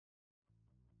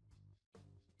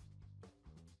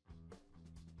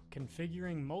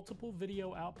Configuring multiple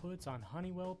video outputs on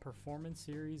Honeywell Performance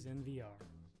Series NVR.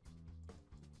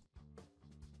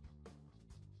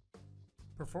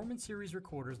 Performance Series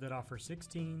recorders that offer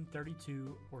 16,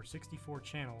 32, or 64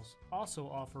 channels also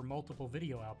offer multiple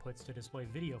video outputs to display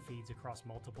video feeds across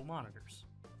multiple monitors.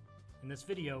 In this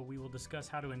video, we will discuss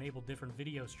how to enable different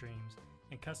video streams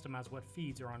and customize what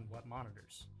feeds are on what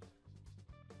monitors.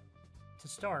 To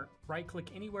start,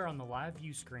 right-click anywhere on the live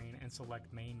view screen and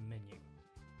select Main Menu.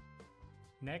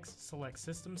 Next, select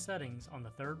System Settings on the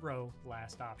third row,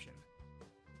 last option.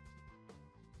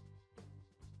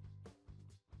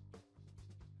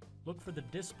 Look for the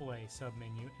Display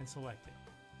submenu and select it.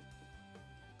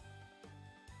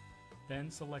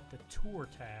 Then select the Tour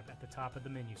tab at the top of the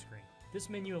menu screen. This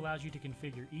menu allows you to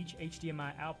configure each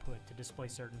HDMI output to display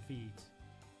certain feeds.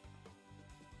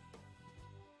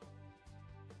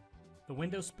 The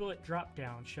Window Split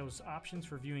drop-down shows options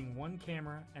for viewing one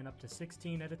camera and up to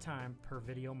 16 at a time per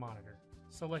video monitor.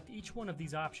 Select each one of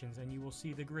these options and you will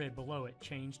see the grid below it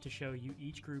change to show you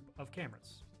each group of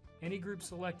cameras. Any group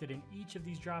selected in each of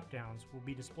these drop-downs will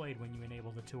be displayed when you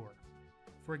enable the tour.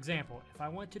 For example, if I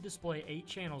want to display 8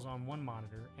 channels on one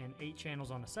monitor and 8 channels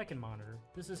on a second monitor,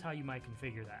 this is how you might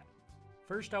configure that.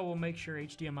 First, I will make sure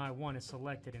HDMI 1 is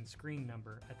selected in screen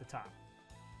number at the top.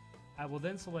 I will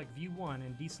then select View 1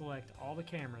 and deselect all the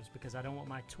cameras because I don't want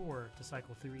my tour to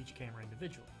cycle through each camera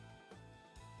individually.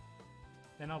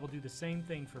 Then I will do the same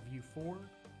thing for View 4,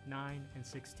 9, and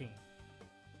 16.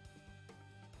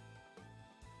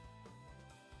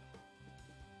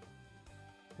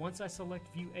 Once I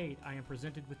select View 8, I am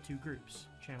presented with two groups,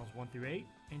 channels 1 through 8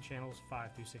 and channels 5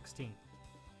 through 16.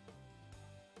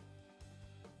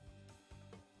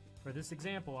 For this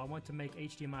example, I want to make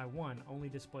HDMI 1 only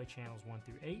display channels 1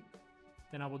 through 8,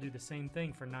 then I will do the same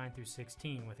thing for 9 through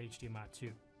 16 with HDMI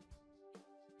 2.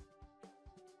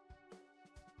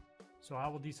 So I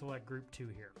will deselect group 2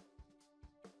 here.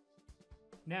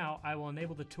 Now I will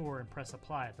enable the tour and press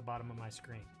Apply at the bottom of my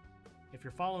screen. If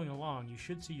you're following along, you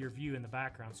should see your view in the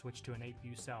background switch to an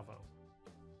 8-view salvo.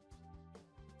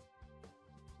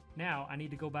 Now I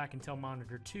need to go back and tell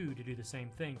monitor 2 to do the same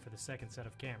thing for the second set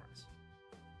of cameras.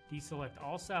 Deselect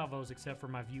all salvos except for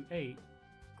my view 8,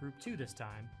 group 2 this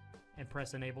time, and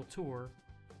press Enable Tour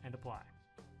and Apply.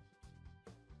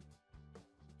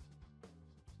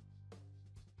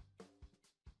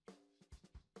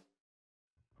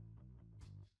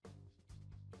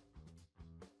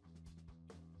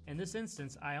 In this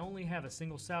instance, I only have a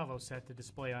single salvo set to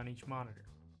display on each monitor.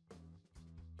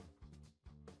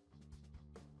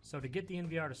 So to get the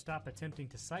NVR to stop attempting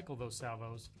to cycle those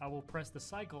salvos, I will press the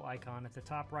cycle icon at the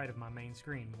top right of my main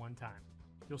screen one time.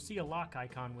 You'll see a lock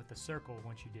icon with a circle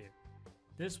once you do.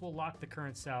 This will lock the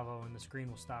current salvo and the screen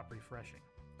will stop refreshing.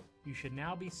 You should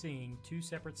now be seeing 2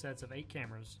 separate sets of 8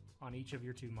 cameras on each of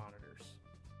your 2 monitors.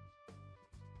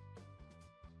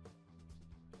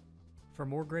 For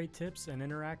more great tips and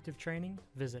interactive training,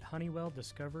 visit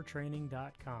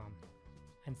HoneywellDiscoverTraining.com.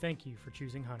 And thank you for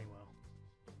choosing Honeywell.